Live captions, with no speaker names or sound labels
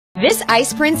This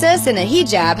ice princess in a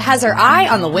hijab has her eye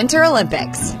on the Winter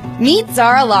Olympics. Meet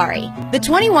Zahra Lari. The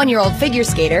 21-year-old figure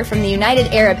skater from the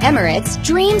United Arab Emirates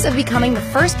dreams of becoming the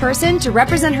first person to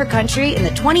represent her country in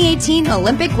the 2018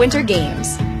 Olympic Winter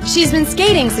Games. She's been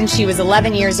skating since she was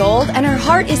 11 years old, and her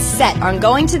heart is set on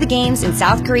going to the Games in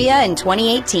South Korea in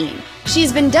 2018.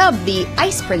 She's been dubbed the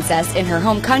Ice Princess in her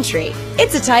home country.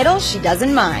 It's a title she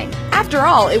doesn't mind. After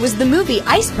all, it was the movie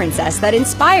Ice Princess that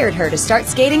inspired her to start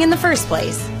skating in the first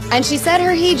place. And she said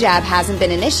her hijab hasn't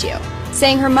been an issue,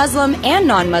 saying her Muslim and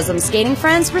non-Muslim skating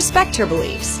friends respect her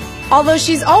beliefs. Although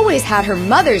she's always had her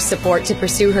mother's support to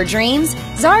pursue her dreams,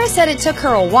 Zahra said it took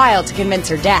her a while to convince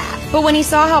her dad. But when he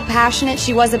saw how passionate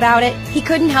she was about it, he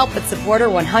couldn't help but support her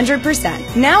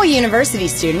 100%. Now a university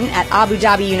student at Abu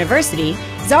Dhabi University,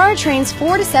 Zahra trains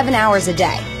 4 to 7 hours a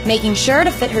day, making sure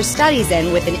to fit her studies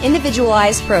in with an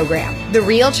individualized program. The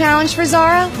real challenge for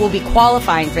Zahra will be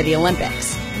qualifying for the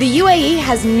Olympics. The UAE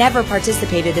has never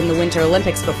participated in the Winter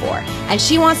Olympics before, and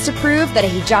she wants to prove that a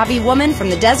hijabi woman from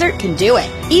the desert can do it.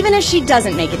 Even if she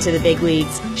doesn't make it to the big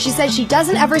leagues, she says she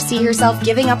doesn't ever see herself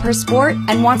giving up her sport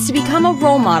and wants to become a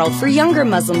role model for younger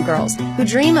Muslim girls who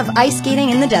dream of ice skating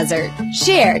in the desert.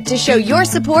 Share to show your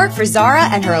support for Zahra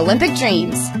and her Olympic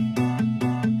dreams.